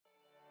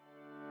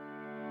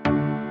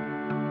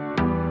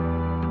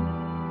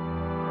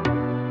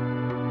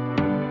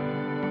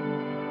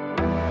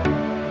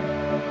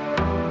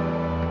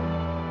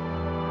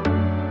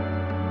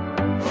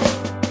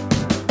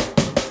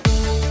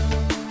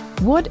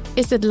What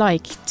is it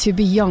like to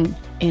be young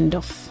in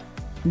DOF?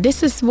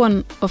 This is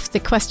one of the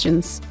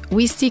questions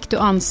we seek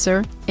to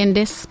answer in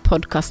this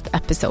podcast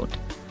episode.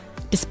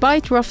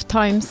 Despite rough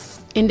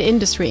times in the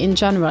industry in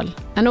general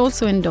and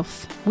also in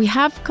DOF, we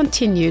have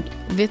continued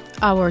with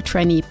our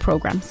trainee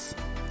programs.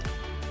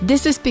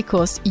 This is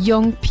because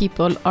young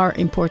people are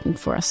important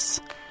for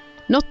us,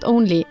 not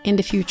only in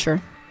the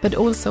future, but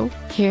also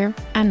here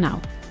and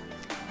now.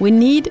 We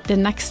need the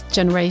next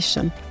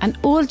generation and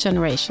all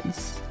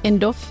generations in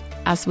DOF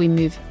as we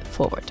move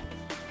forward.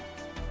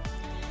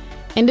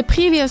 In the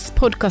previous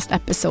podcast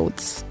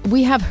episodes,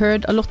 we have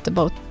heard a lot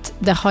about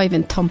the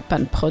Hywind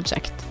Tampen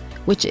project,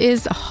 which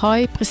is a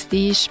high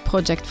prestige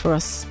project for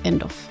us in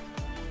DOF.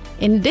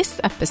 In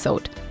this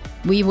episode,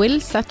 we will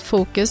set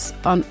focus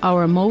on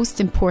our most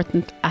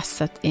important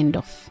asset in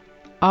DOF,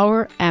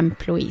 our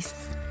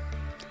employees.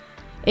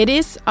 It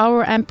is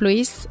our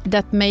employees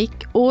that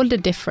make all the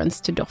difference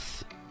to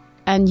DOF,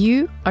 and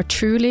you are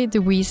truly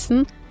the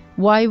reason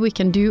why we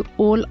can do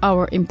all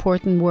our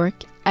important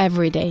work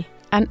every day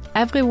and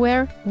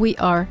everywhere we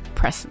are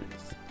present.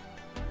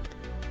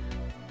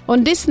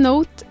 On this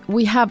note,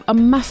 we have a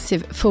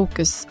massive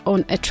focus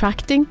on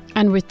attracting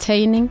and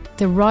retaining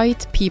the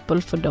right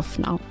people for DOF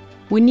now.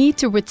 We need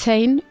to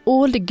retain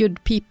all the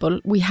good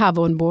people we have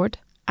on board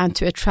and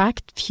to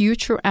attract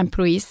future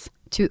employees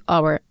to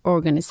our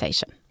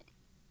organization.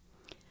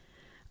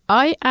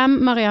 I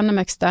am Marianne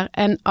Møgster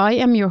and I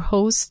am your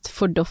host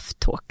for DOF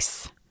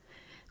Talks.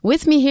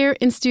 With me here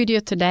in studio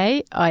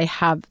today, I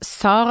have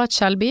Sarah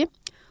Shelby,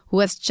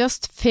 who has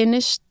just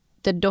finished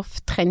the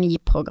DOF trainee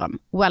program.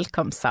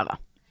 Welcome, Sarah.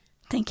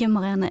 Thank you,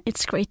 Marianne.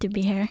 It's great to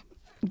be here.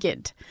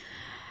 Good.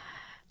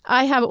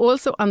 I have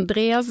also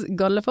Andreas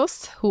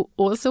Gallefoss, who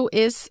also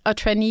is a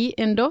trainee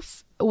in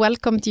DOF.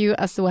 Welcome to you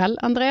as well,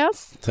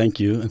 Andreas. Thank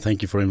you, and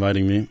thank you for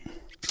inviting me.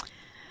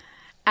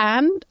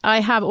 And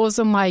I have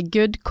also my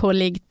good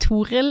colleague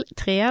Toril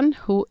Treen,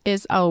 who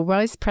is our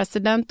Vice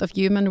President of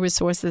Human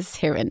Resources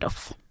here in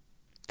DOF.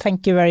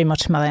 Thank you very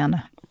much,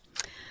 Marianne.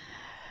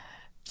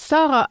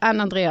 Sarah and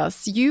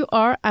Andreas, you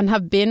are and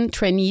have been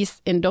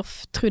trainees in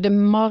DOF through the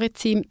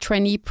Maritime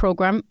Trainee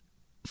Program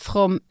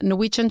from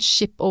Norwegian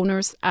Ship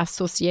Owners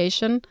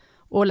Association,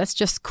 or let's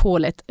just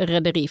call it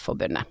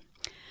Rederiforbundet.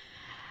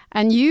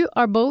 And you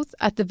are both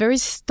at the very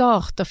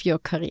start of your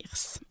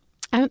careers.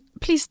 And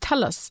please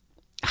tell us,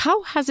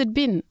 how has it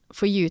been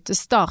for you to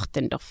start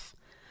in DOF?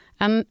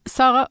 And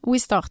Sarah, we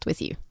start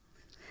with you.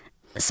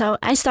 So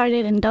I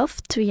started in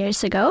DOF 2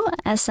 years ago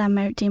as a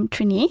maritime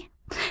trainee.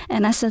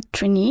 And as a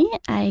trainee,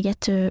 I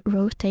get to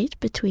rotate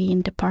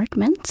between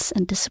departments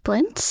and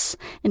disciplines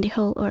in the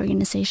whole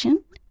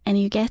organization. And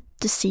you get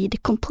to see the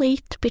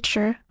complete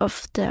picture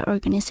of the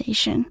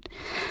organization.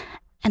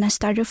 And I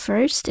started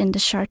first in the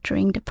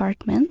chartering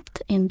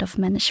department in DOF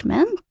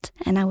management.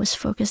 And I was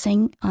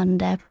focusing on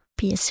the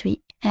PSV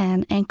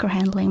and anchor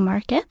handling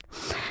market.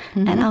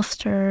 Mm-hmm. And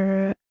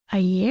after a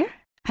year,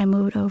 I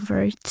moved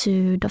over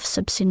to DOF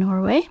Subsea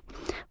Norway,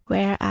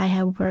 where I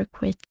have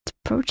worked with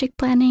project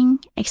planning,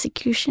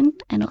 execution,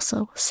 and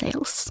also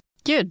sales.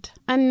 Good.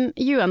 And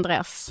you,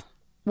 Andreas,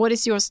 what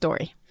is your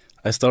story?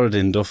 I started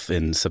in DOF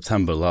in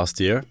September last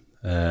year,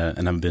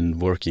 and I've been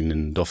working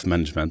in DOF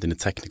management in the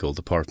technical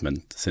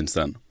department since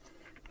then.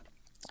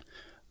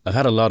 I've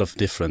had a lot of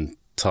different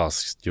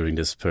tasks during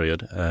this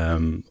period,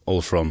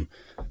 all from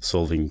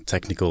solving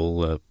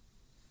technical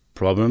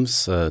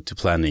problems to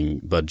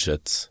planning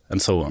budgets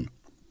and so on.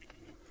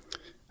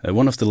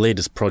 One of the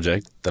latest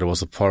projects that I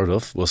was a part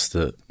of was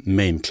the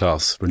main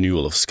class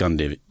renewal of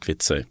Skandi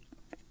Kvitsøy.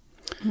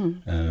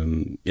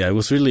 It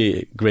was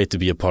really great to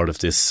be a part of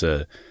this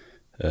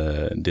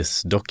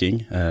this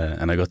docking,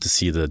 and I got to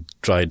see the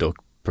dry dock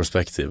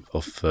perspective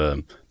of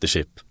the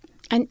ship.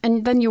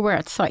 And then you were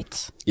at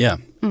site? Yeah.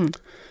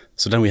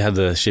 So then we had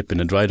the ship in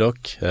the dry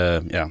dock,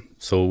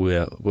 so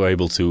we were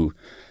able to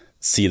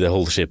see the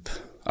whole ship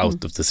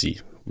out of the sea.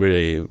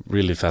 Really,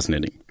 really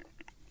fascinating.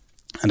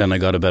 And then I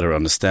got a better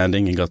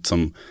understanding and got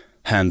some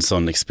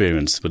hands-on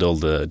experience with all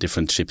the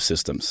different ship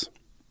systems.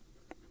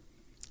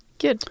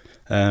 Good.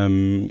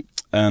 And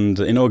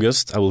in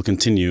August, I will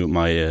continue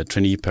my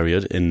trainee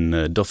period in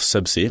DOF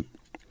Subsea,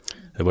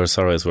 where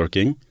Sarah is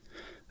working.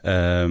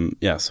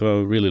 So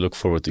I really look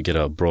forward to get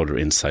a broader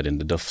insight in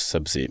the DOF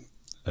Subsea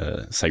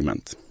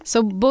segment.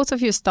 So both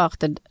of you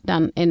started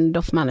then in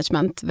DOF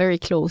management, very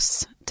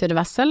close to the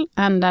vessel,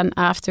 and then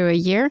after a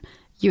year,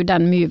 you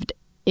then moved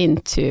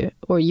into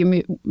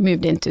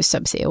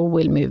Subsea, or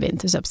will move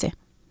into Subsea.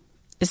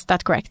 Is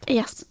that correct?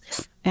 Yes.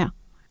 Yeah.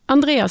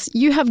 Andreas,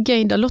 you have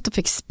gained a lot of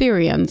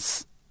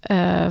experience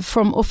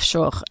from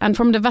offshore and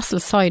from the vessel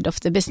side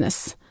of the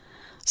business.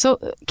 So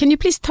can you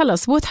please tell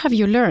us, what have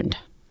you learned?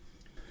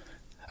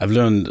 I've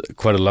learned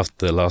quite a lot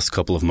the last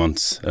couple of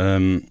months.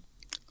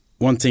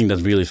 One thing that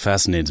really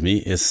fascinates me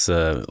is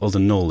all the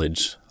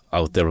knowledge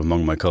out there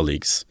among my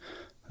colleagues.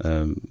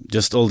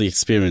 Just all the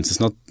experience is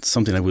not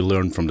something that we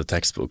learn from the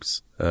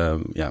textbooks.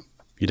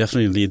 You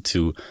definitely need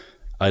to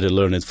either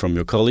learn it from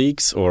your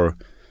colleagues or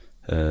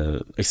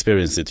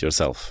experience it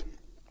yourself.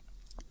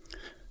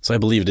 So I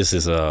believe this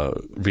is a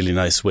really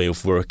nice way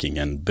of working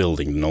and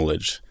building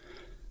knowledge.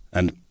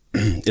 And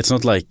it's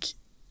not like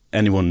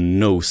anyone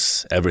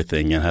knows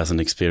everything and has an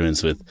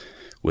experience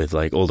with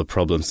like all the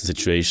problems and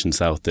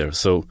situations out there.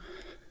 So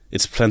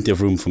it's plenty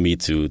of room for me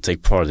to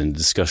take part in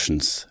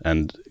discussions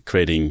and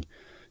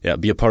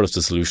be a part of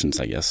the solutions,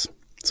 I guess.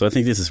 So I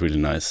think this is really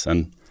nice.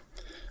 And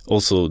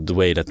also the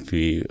way that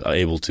we are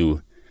able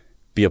to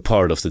be a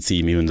part of the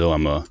team, even though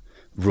I'm a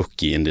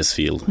rookie in this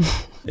field.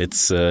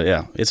 It's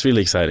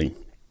really exciting.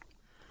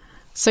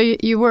 So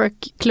you work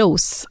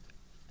close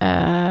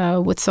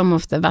with some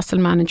of the vessel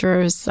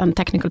managers and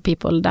technical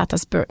people that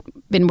has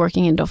been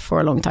working in DOF for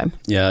a long time.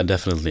 Yeah,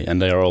 definitely.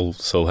 And they are all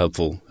so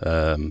helpful.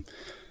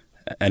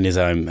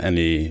 Anytime,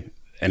 any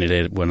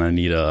day when I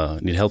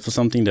need help for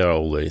something, they're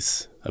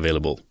always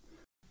available.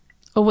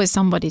 Always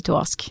somebody to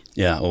ask.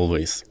 Yeah,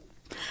 always.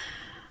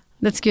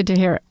 That's good to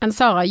hear. And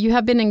Sarah, you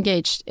have been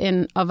engaged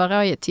in a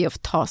variety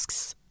of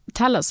tasks.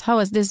 Tell us, how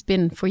has this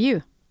been for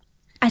you?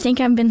 I think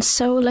I've been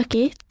so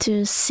lucky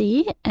to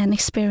see and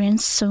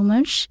experience so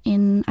much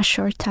in a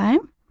short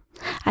time.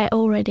 I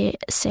already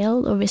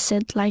sailed or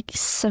visited like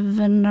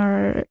 7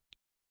 or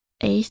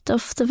 8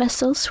 of the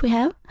vessels we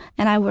have,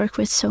 and I work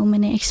with so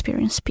many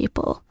experienced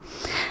people.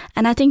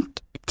 And I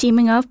think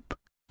teaming up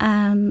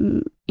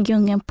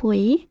young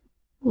employee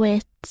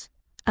with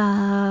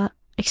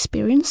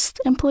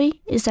experienced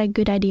employee is a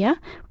good idea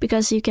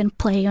because you can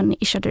play on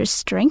each other's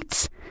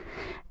strengths.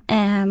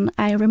 And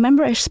I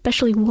remember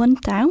especially one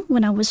time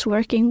when I was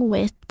working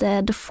with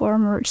the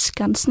former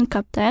Skansen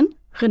captain,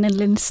 Rune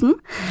Lindsen,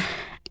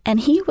 and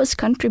he was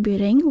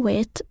contributing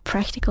with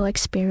practical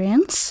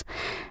experience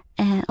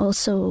and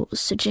also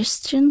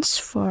suggestions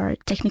for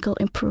technical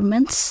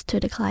improvements to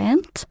the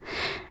client.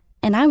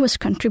 And I was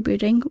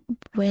contributing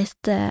with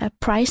the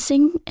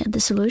pricing and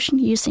the solution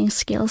using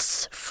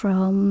skills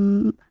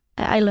from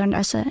I learned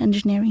as an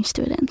engineering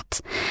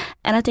student.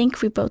 And I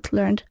think we both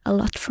learned a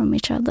lot from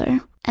each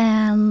other.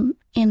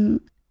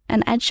 In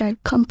an agile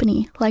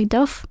company like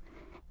DOF,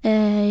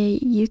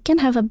 you can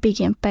have a big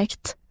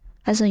impact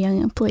as a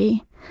young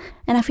employee.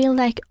 And I feel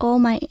like all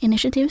my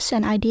initiatives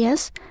and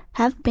ideas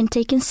have been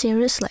taken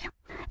seriously.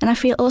 And I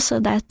feel also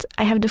that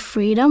I have the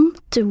freedom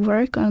to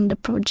work on the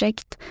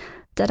project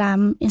that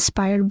I'm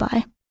inspired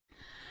by.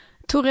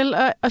 Toril,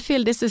 I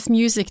feel this is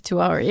music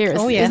to our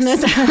ears, yes.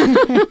 isn't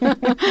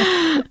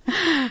it?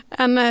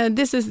 And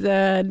this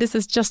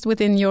is just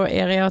within your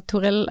area,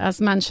 Toril. As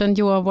mentioned,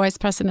 you are Vice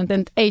President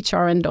in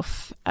HR and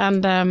DOF.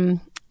 And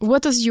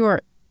what does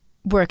your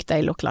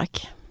workday look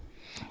like?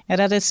 Yeah,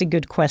 that is a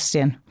good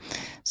question.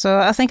 So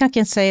I think I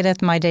can say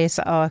that my days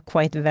are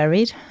quite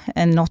varied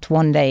and not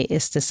one day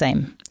is the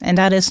same. And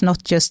that is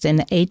not just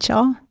in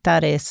HR,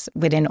 that is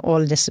within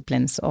all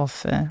disciplines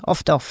of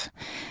DOF.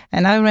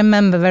 And I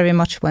remember very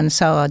much when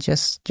Sarah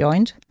just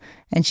joined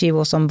and she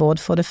was on board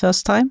for the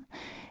first time.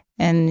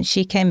 And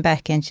she came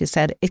back and she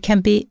said, it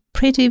can be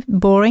pretty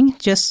boring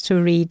just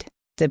to read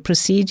the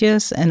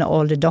procedures and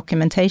all the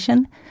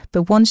documentation.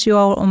 But once you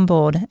are on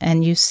board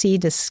and you see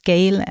the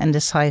scale and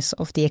the size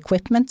of the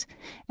equipment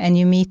and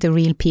you meet the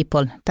real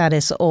people, that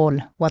is all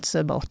what's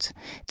about.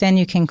 Then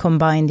you can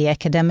combine the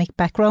academic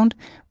background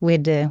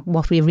with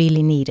what we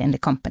really need in the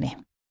company.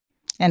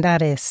 And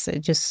that is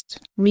just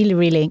really,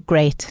 really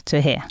great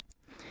to hear.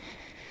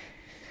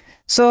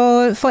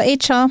 So for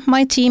HR,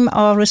 my team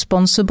are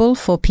responsible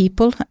for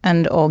people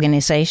and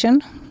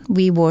organization.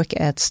 We work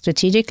at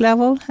strategic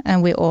level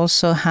and we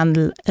also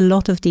handle a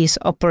lot of these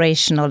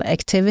operational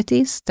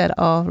activities that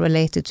are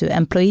related to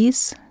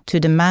employees, to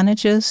the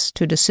managers,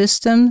 to the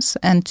systems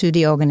and to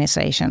the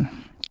organization.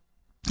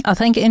 I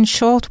think in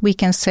short we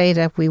can say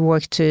that we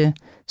work to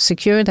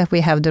secure that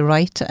we have the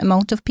right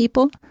amount of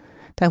people,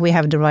 that we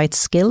have the right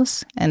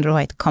skills and the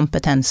right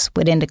competence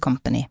within the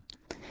company.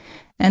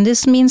 And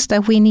this means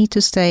that we need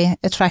to stay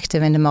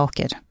attractive in the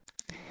market.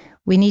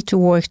 We need to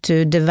work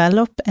to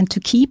develop and to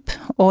keep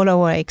all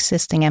our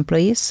existing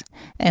employees,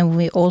 and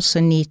we also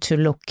need to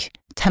look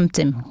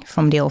tempting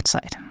from the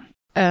outside.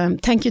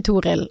 Thank you,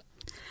 Toril.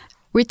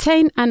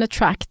 Retain and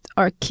attract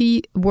are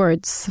key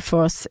words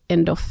for us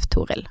in DOF,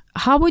 Toril.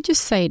 How would you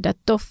say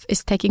that DOF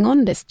is taking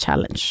on this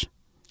challenge?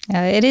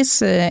 It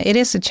is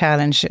a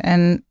challenge,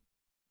 and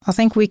I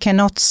think we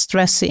cannot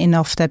stress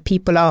enough that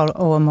people are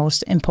our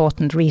most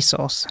important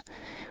resource.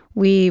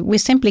 We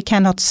simply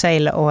cannot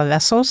sail our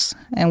vessels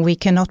and we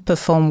cannot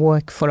perform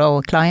work for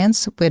our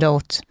clients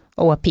without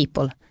our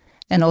people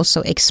and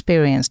also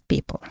experienced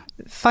people.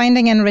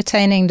 Finding and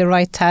retaining the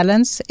right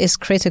talents is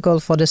critical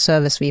for the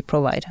service we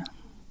provide.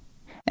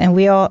 And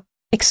we are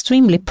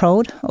extremely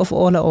proud of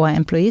all our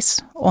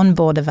employees on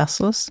board the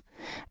vessels.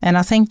 And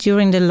I think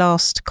during the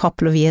last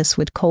couple of years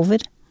with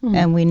COVID,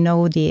 and we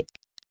know the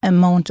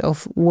amount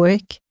of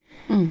work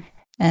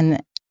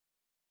and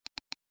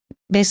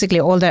basically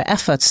all their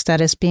efforts that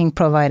is being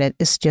provided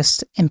is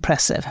just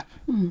impressive.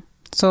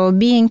 So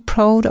being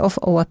proud of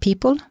our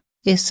people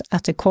is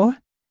at the core.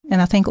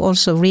 And I think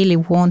also really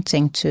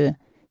wanting to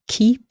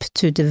keep,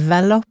 to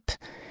develop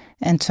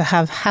and to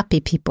have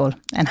happy people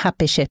and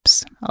happy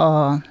ships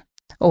are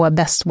our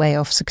best way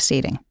of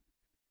succeeding.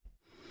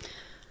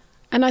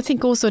 And I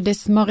think also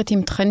this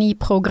maritime trainee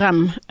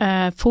program,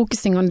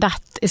 focusing on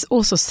that is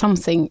also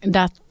something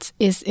that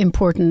is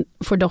important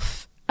for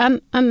DOF.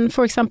 And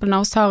for example,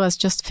 now Sarah's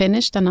just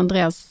finished and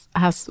Andreas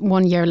has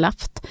 1 year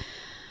left.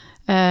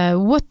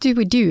 What do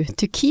we do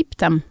to keep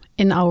them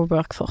in our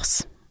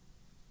workforce?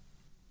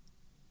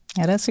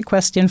 Yeah, that's a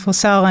question for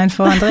Sarah and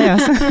for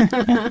Andreas.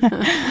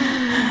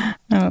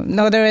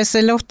 No, there is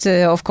a lot,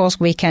 of course,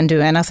 we can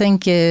do. And I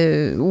think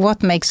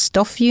what makes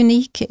DOF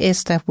unique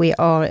is that we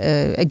are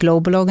a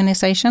global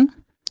organization.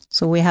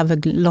 So we have a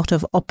lot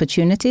of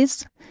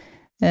opportunities.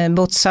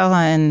 Both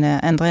Sarah and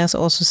Andreas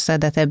also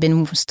said that they've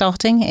been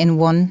starting in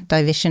one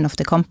division of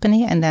the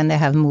company and then they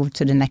have moved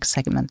to the next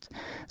segment.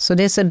 So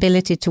this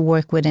ability to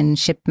work within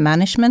ship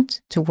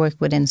management, to work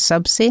within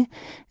subsea,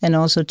 and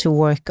also to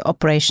work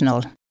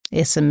operational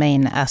is a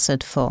main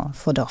asset for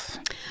DOF.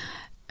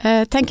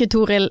 Thank you,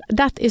 Toril.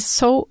 That is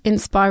so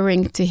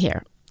inspiring to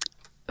hear.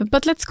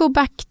 But let's go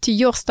back to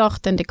your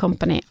start in the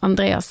company,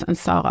 Andreas and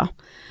Sarah,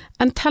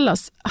 and tell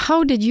us,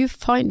 how did you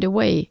find a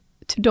way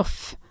to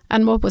DOF,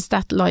 and what was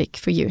that like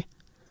for you?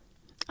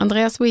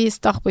 Andreas, we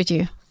start with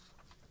you.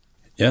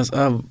 Yes,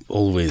 I've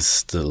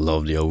always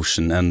loved the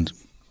ocean, and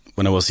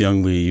when I was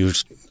young, we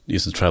used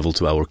to travel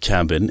to our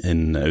cabin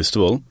in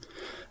Austevoll,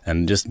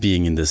 and just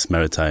being in this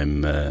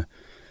maritime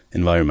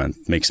environment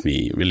makes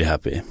me really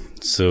happy.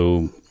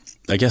 So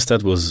I guess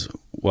that was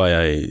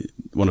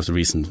one of the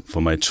reasons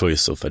for my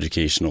choice of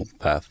educational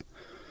path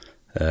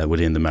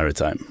within the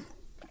maritime.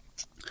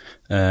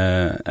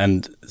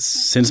 And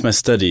since my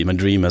study, my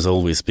dream has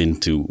always been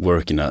to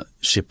work in a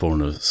ship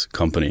owner's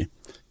company.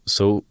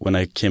 So when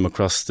I came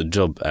across the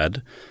job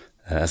ad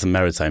as a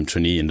maritime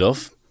trainee in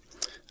DOF,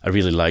 I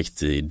really liked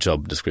the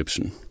job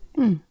description.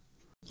 Mm.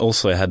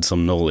 Also, I had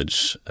some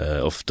knowledge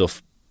of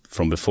DOF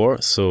from before,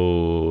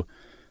 so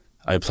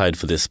I applied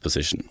for this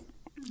position.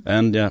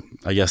 And yeah,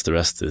 I guess the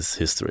rest is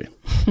history.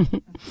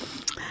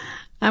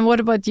 And what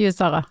about you,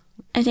 Sarah?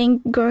 I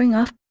think growing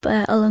up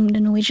along the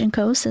Norwegian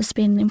coast has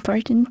been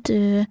important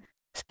to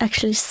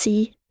actually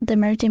see the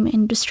maritime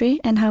industry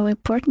and how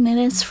important it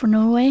is for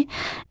Norway,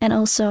 and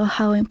also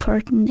how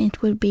important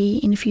it will be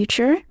in the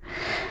future.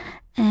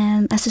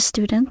 And as a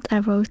student, I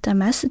wrote a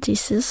master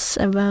thesis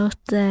about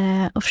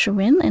offshore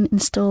wind and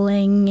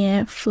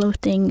installing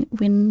floating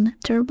wind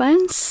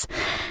turbines.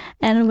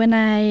 And when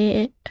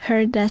I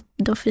heard that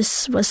DOF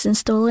was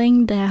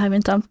installing the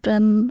Hywind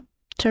Tampen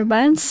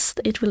turbines,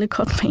 it really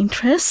caught my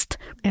interest.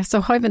 Yeah,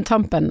 so Hywind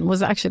Tampen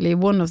was actually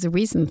one of the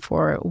reasons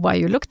for why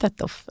you looked at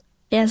DOF.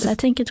 Yes, I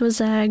think it was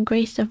a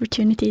great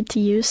opportunity to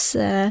use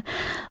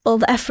all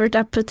the effort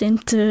I put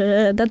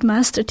into that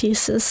master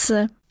thesis.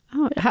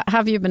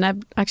 Have you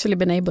actually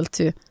been able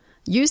to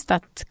use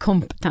that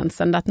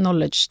competence and that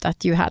knowledge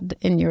that you had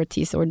in your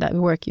thesis, or that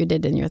work you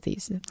did in your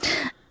thesis?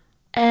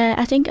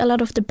 I think a lot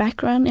of the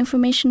background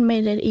information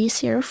made it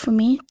easier for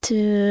me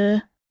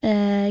to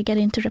get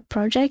into the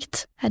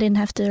project. I didn't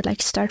have to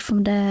start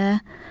from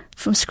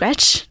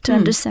scratch to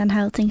understand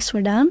how things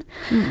were done.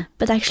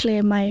 But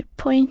actually my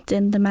point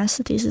in the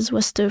master thesis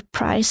was to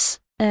price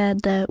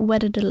the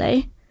weather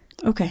delay.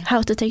 Okay.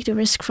 How to take the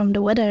risk from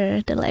the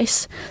weather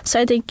delays. So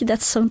I think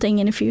that's something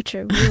in the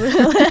future we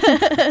will.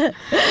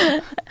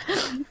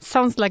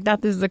 Sounds like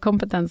that is the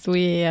competence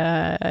we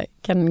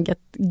can get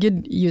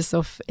good use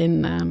of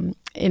in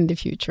the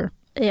future.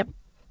 Yep.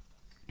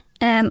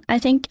 And I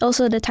think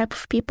also the type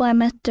of people I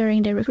met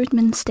during the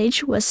recruitment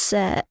stage was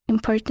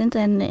important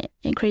and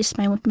increased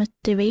my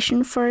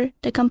motivation for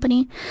the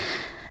company.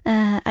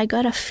 I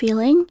got a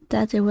feeling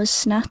that it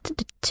was not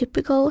the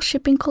typical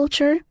shipping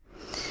culture,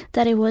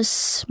 that it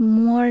was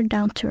more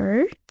down to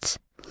earth,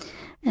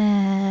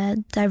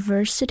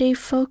 diversity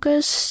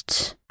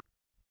focused,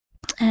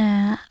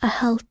 a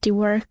healthy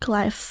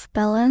work-life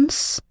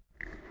balance,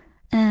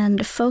 and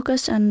the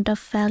focus on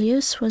DOF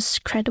values was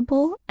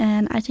credible,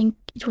 and I think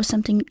it was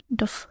something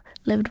DOF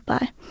lived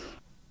by.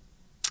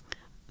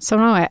 So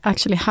now I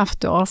actually have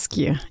to ask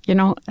you,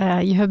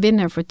 you have been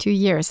there for 2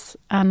 years,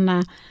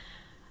 and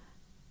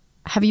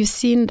have you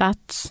seen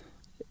that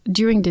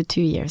during the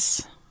 2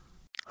 years?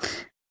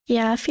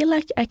 Yeah, I feel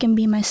like I can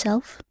be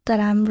myself, that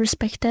I'm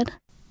respected.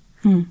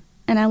 And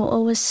I'm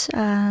always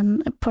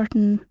an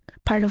important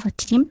part of a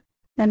team.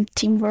 And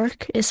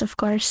teamwork is, of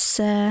course,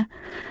 a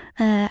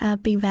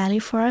big value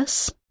for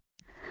us.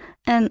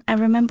 And I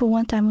remember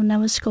one time when I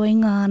was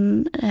going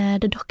on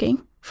the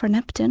docking for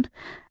Neptune,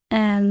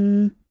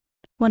 and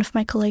one of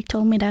my colleagues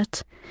told me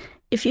that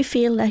if you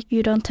feel like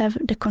you don't have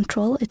the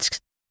control,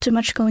 it's too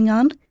much going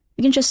on,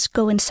 you can just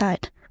go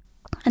inside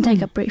and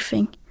take a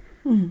briefing.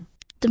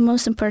 The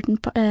most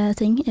important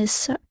thing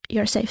is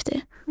your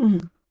safety.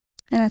 And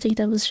I think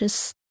that was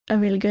just a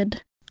really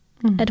good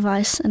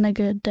advice and a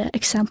good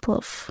example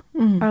of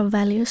our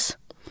values.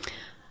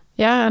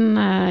 Yeah, and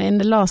in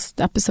the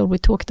last episode we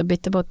talked a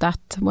bit about that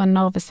when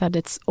Narve said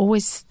it's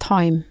always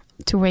time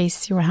to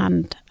raise your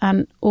hand,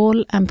 and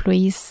all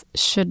employees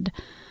should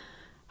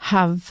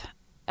have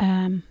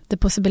the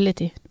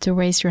possibility to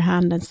raise your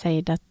hand and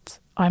say that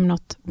I'm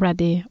not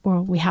ready,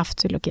 or we have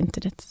to look into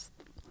this.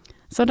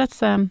 So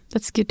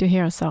that's good to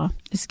hear, Sarah.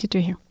 It's good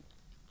to hear.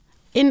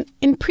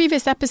 In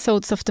previous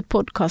episodes of the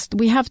podcast,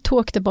 we have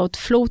talked about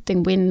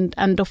floating wind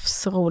and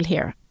DOF's role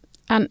here.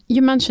 And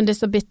you mentioned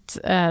this a bit,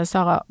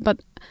 Sarah, but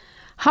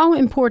how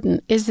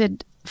important is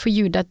it for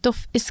you that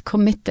DOF is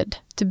committed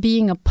to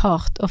being a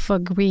part of a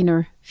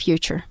greener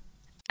future?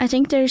 I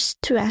think there's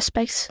two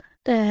aspects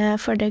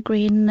for the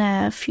green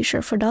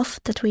future for DOF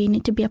that we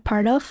need to be a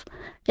part of.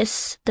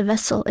 Is the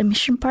vessel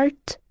emission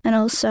part and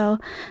also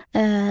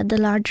the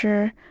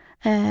larger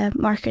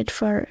market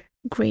for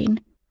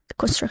green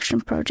construction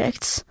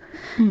projects.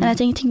 And I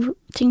think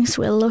things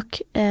will look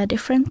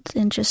different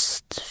in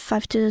just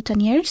 5 to 10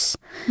 years,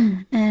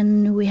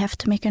 and we have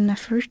to make an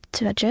effort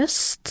to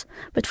adjust.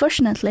 But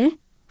fortunately,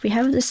 we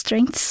have the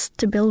strengths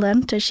to build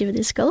them to achieve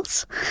these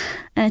goals.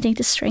 And I think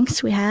the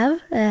strengths we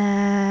have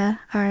are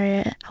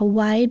a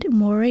wide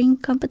mooring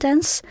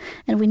competence,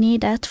 and we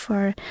need that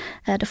for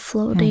the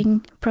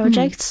floating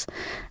projects.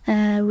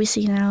 We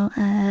see now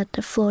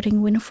the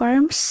floating wind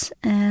farms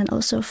and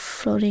also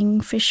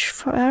floating fish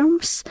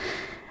farms.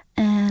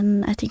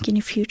 And I think in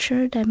the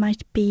future there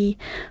might be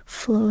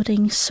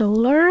floating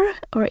solar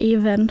or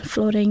even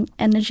floating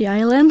energy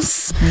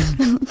islands.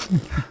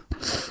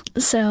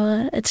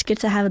 So it's good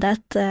to have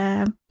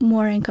that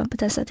mooring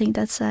competence. I think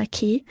that's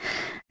key.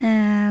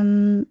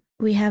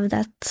 We have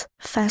that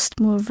fast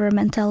mover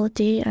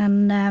mentality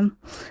and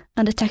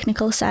on the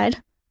technical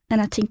side.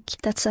 And I think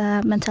that's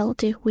a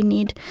mentality we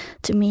need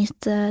to meet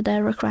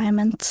the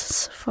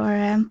requirements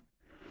for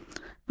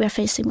we are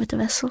facing with the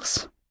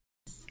vessels.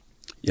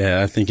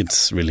 Yeah, I think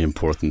it's really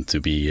important to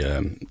be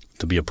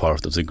a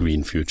part of the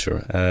green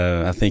future.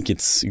 I think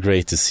it's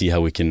great to see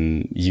how we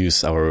can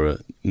use our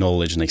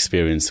knowledge and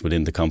experience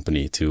within the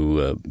company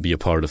to be a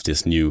part of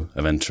this new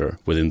adventure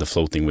within the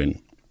floating wind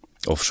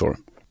offshore.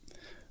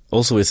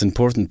 Also, it's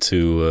important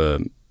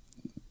to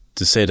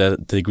say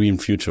that the green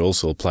future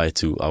also applies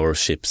to our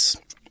ships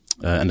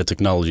and the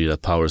technology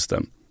that powers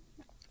them.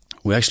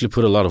 We actually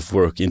put a lot of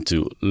work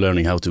into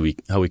learning how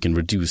we can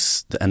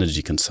reduce the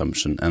energy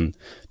consumption and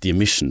the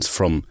emissions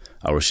from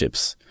our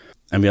ships.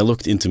 And we have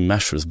looked into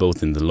measures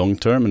both in the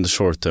long-term and the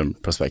short-term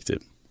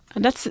perspective.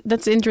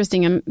 That's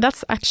interesting, and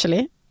that's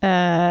actually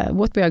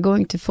what we are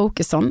going to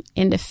focus on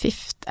in the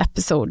 5th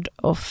episode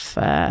of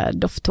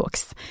DOF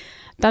Talks.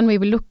 Then we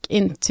will look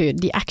into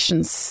the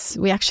actions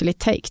we actually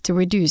take to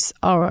reduce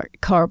our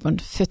carbon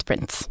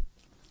footprints.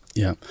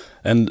 Yeah,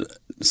 and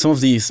some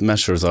of these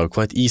measures are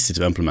quite easy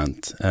to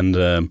implement,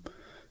 and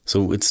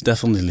so it's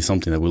definitely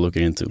something that we're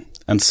looking into.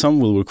 And some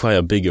will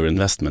require bigger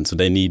investment, so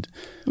they need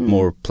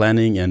more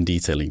planning and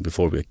detailing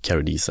before we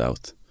carry these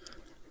out.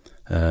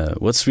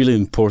 What's really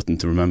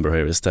important to remember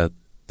here is that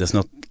there's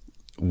not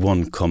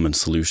one common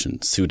solution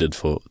suited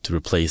to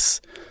replace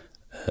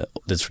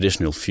the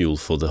traditional fuel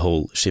for the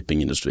whole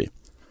shipping industry.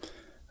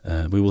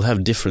 We will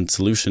have different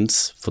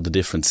solutions for the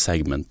different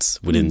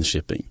segments within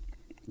shipping.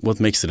 What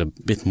makes it a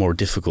bit more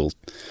difficult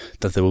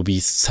that there will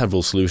be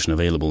several solutions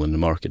available in the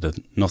market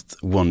and not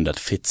one that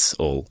fits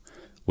all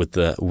with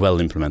the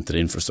well-implemented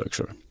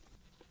infrastructure.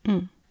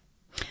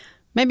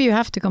 Maybe you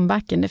have to come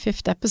back in the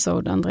 5th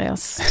episode,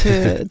 Andreas,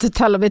 to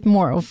tell a bit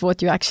more of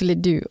what you actually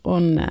do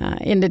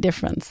in the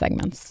different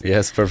segments.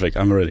 Yes, perfect.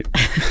 I'm ready.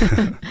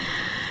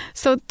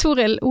 So,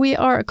 Toril, we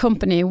are a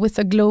company with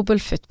a global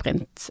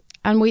footprint,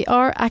 and we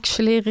are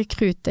actually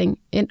recruiting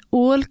in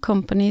all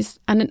companies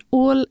and in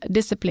all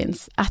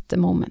disciplines at the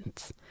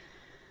moment.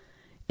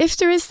 If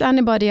there is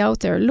anybody out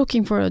there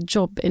looking for a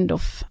job in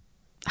DOF,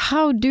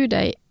 how do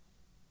they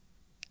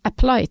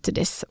apply to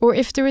this? Or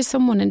if there is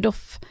someone in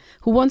DOF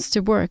who wants to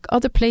work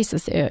other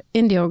places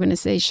in the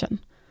organization,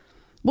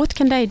 what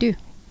can they do?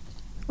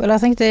 Well, I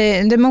think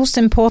the most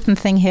important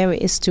thing here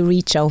is to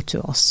reach out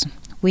to us.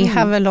 We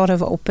have a lot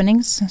of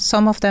openings.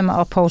 Some of them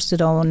are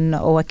posted on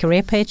our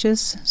career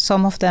pages.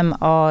 Some of them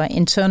are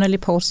internally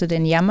posted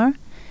in Yammer.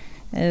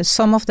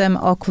 Some of them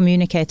are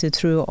communicated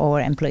through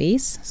our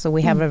employees. So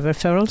we have a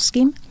referral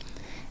scheme.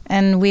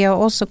 And we are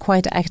also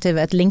quite active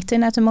at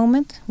LinkedIn at the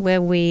moment,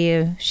 where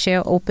we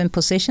share open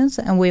positions,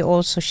 and we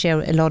also share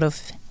a lot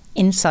of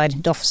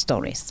inside DOF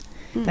stories.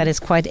 That is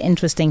quite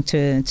interesting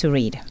to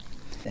read.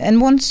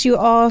 And once you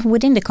are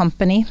within the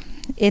company,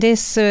 it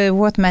is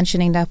worth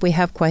mentioning that we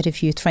have quite a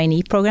few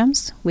trainee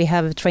programs. We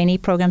have trainee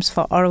programs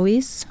for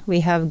ROEs.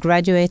 We have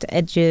graduate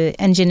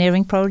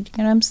engineering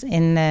programs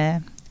in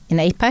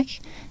APAC.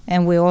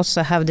 And we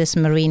also have this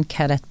marine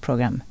cadet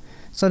program.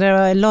 So there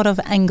are a lot of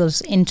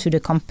angles into the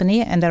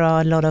company, and there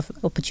are a lot of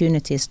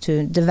opportunities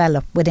to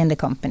develop within the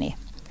company.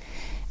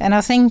 And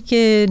I think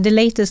the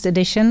latest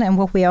edition, and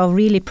what we are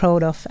really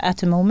proud of at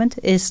the moment,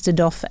 is the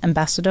DOF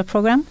Ambassador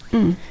program.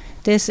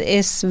 This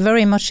is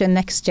very much a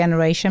next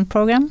generation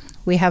program.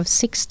 We have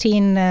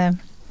 16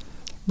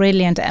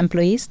 brilliant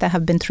employees that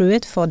have been through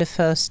it for the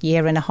first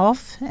year and a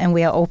half, and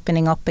we are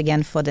opening up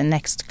again for the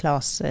next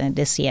class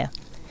this year.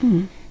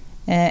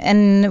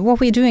 And what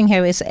we're doing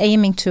here is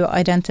aiming to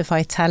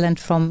identify talent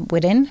from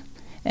within,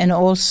 and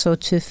also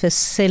to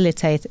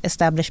facilitate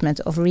establishment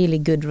of really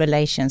good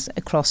relations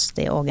across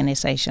the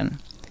organization.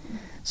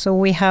 So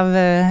we have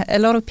a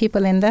lot of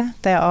people in there.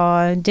 There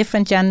are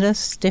different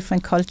genders,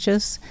 different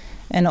cultures,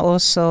 and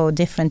also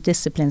different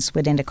disciplines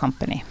within the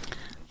company.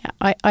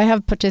 Yeah, I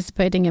have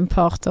participating in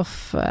part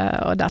of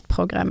that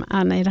program,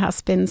 and it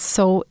has been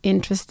so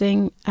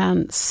interesting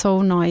and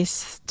so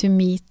nice to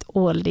meet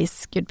all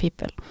these good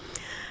people.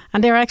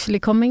 And they're actually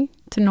coming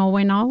to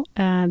Norway now.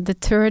 The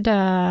third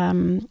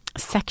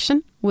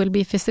section will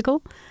be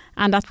physical,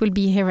 and that will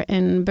be here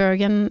in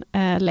Bergen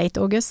late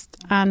August,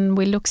 and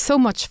we look so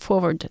much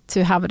forward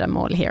to have them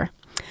all here.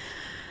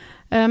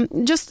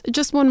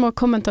 Just one more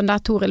comment on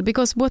that, Toril,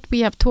 because what we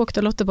have talked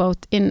a lot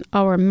about in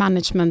our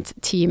management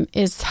team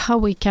is how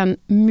we can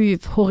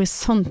move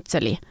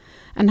horizontally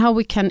and how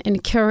we can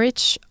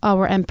encourage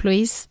our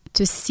employees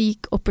to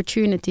seek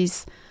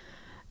opportunities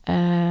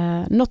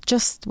not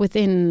just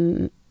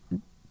within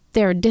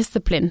their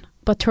discipline,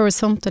 but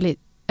horizontally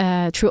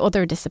through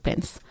other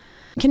disciplines.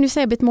 Can you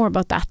say a bit more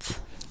about that?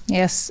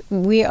 Yes,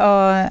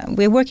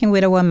 we're working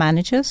with our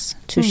managers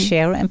to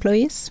share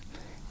employees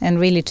and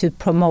really to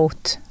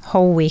promote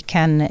how we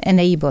can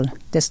enable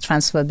this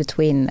transfer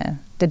between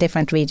the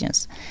different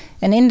regions.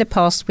 And in the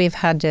past, we've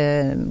had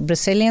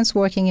Brazilians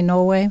working in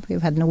Norway,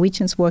 we've had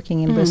Norwegians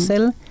working in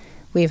Brazil,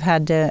 we've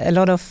had a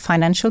lot of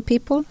financial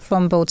people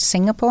from both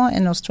Singapore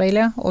and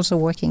Australia also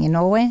working in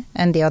Norway,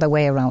 and the other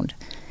way around.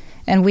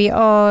 And we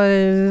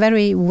are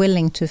very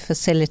willing to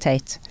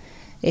facilitate.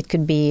 It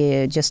could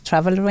be just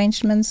travel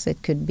arrangements,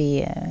 it could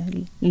be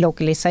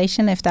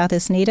localization if that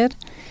is needed.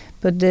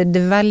 But the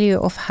value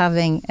of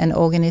having an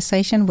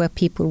organization where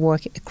people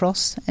work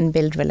across and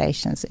build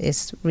relations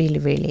is really,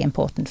 really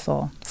important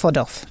for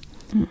DOF.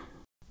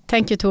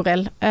 Thank you,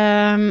 Toril.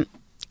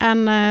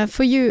 And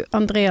for you,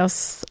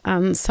 Andreas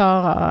and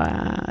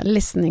Sarah,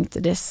 listening to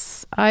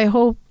this, I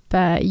hope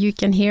you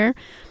can hear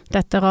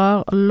that there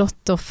are a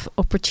lot of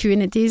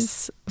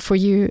opportunities for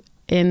you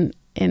in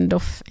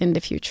DOF in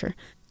the future.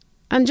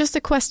 And just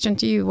a question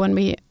to you when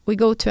we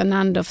go to an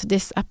end of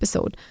this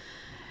episode.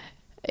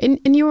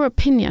 In your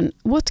opinion,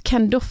 what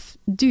can DOF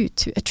do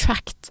to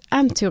attract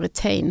and to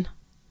retain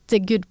the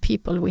good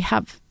people we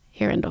have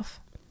here in DOF?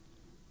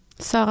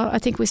 Sarah, I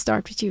think we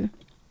start with you.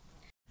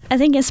 I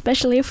think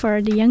especially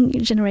for the young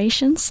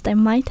generations, they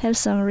might have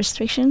some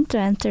restriction to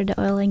enter the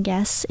oil and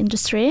gas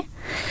industry.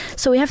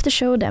 So we have to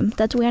show them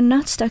that we are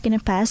not stuck in the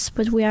past,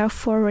 but we are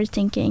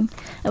forward-thinking.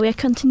 And we are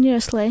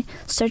continuously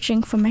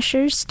searching for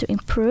measures to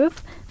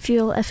improve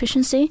fuel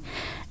efficiency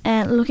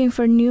and looking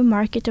for new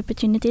market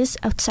opportunities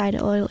outside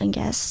the oil and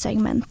gas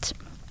segment.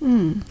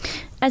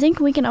 I think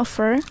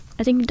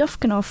DOF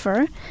can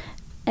offer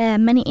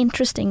many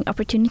interesting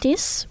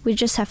opportunities. We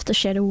just have to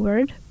share the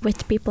word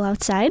with people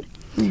outside.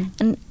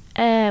 And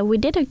we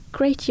did a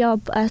great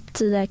job at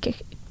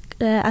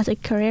a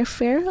career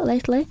fair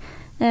lately.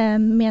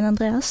 Me and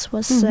Andreas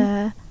was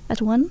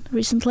at one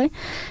recently,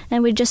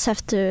 and we just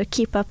have to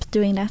keep up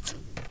doing that.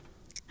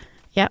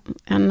 Yeah,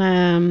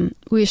 and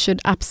we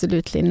should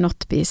absolutely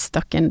not be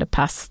stuck in the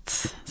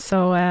past.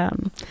 So,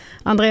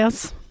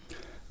 Andreas?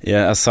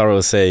 Yeah, as Sarah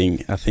was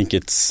saying, I think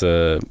it's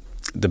the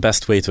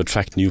best way to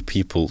attract new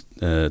people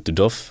to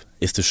DOF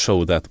is to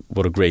show that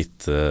what a great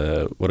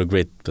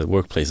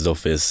workplace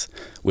DOF is,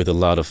 with a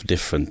lot of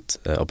different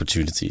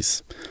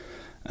opportunities.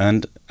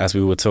 And as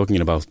we were talking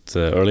about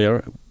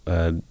earlier,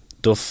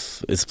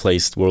 DOF is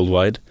placed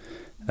worldwide,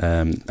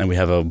 and we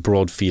have a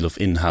broad field of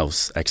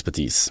in-house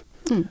expertise,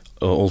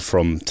 all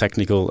from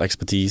technical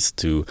expertise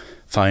to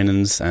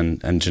finance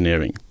and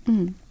engineering.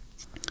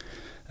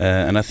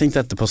 And I think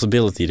that the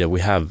possibility that we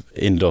have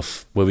in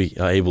DOF, where we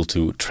are able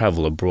to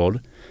travel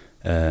abroad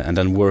and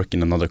then work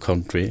in another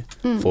country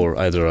for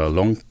either a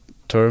long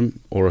term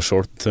or a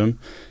short term,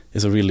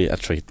 is a really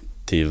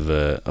attractive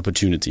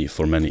opportunity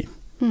for many.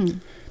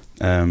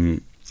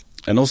 And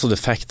also the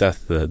fact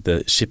that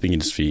the shipping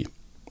industry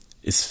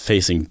is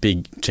facing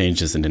big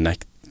changes in the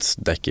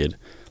next decade,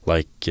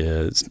 like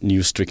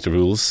new stricter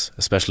rules,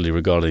 especially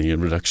regarding the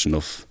reduction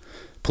of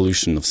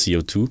pollution of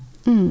CO2,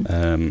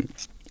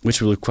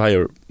 which will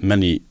require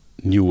many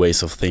new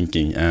ways of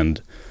thinking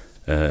and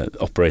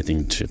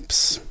operating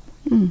ships.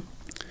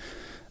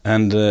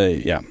 And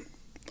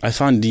I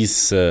find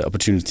these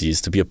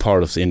opportunities to be a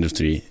part of the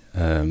industry,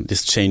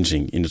 this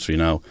changing industry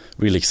now,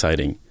 really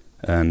exciting.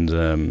 And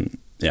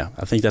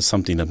I think that's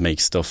something that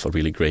makes DOF a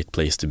really great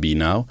place to be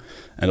now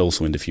and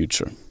also in the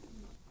future.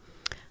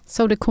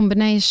 So the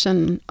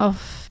combination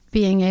of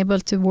being able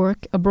to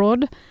work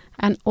abroad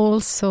and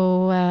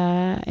also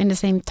in the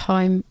same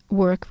time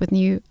work with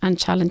new and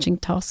challenging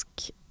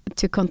tasks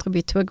to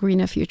contribute to a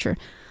greener future,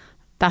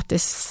 that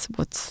is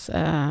what's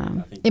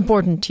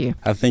important to you.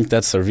 I think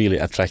that's a really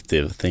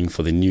attractive thing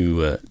for the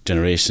new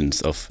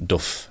generations of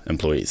DOF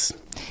employees.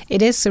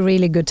 It is a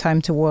really good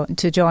time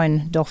to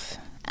join DOF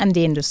and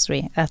the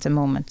industry at the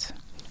moment.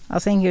 I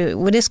think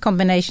with this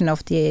combination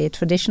of the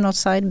traditional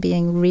side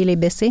being really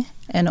busy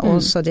and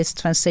also this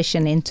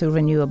transition into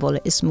renewable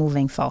is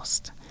moving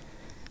fast.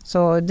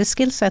 So the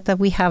skill set that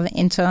we have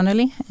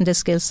internally and the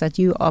skills that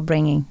you are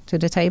bringing to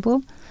the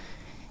table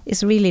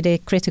is really the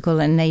critical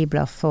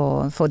enabler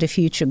for the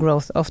future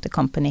growth of the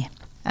company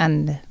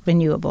and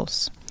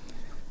renewables.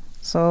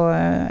 So,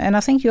 and I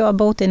think you are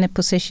both in a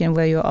position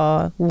where you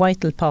are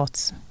vital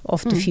parts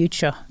of the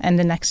future and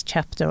the next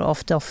chapter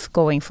of DOF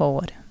going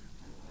forward.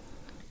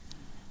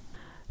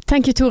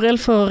 Thank you, Toril,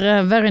 for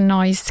very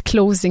nice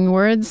closing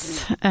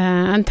words.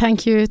 And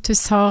thank you to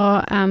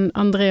Sarah and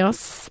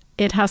Andreas.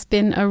 It has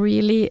been a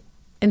really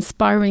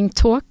inspiring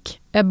talk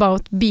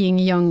about being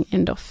young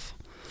in DOF.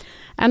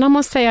 And I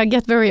must say I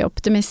get very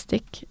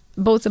optimistic,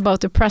 both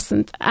about the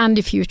present and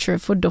the future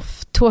for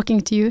DOF,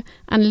 talking to you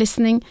and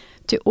listening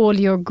to all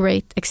your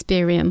great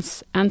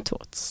experience and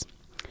thoughts.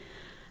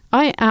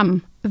 I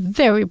am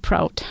very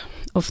proud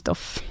of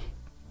DOF.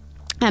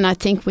 And I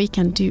think we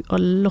can do a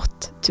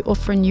lot to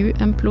offer new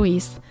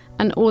employees,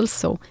 and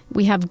also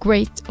we have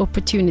great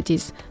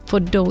opportunities for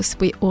those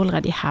we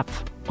already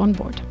have on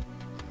board.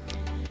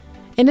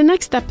 In the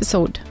next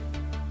episode,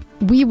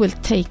 we will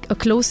take a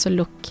closer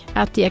look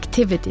at the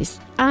activities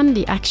and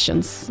the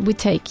actions we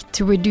take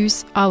to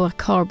reduce our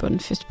carbon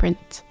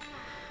footprint.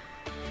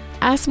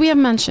 As we have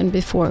mentioned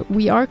before,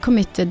 we are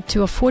committed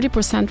to a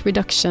 40%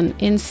 reduction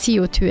in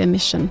CO2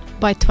 emission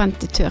by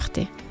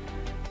 2030,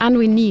 and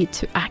we need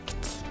to act.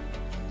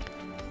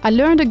 I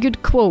learned a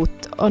good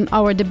quote on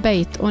our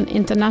debate on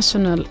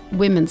International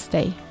Women's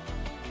Day.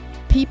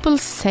 People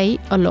say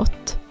a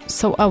lot,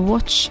 so I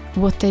watch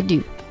what they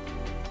do.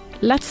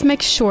 Let's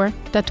make sure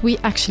that we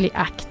actually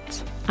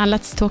act, and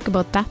let's talk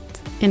about that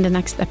in the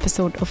next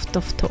episode of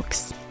DOF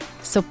Talks.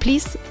 So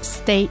please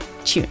stay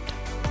tuned.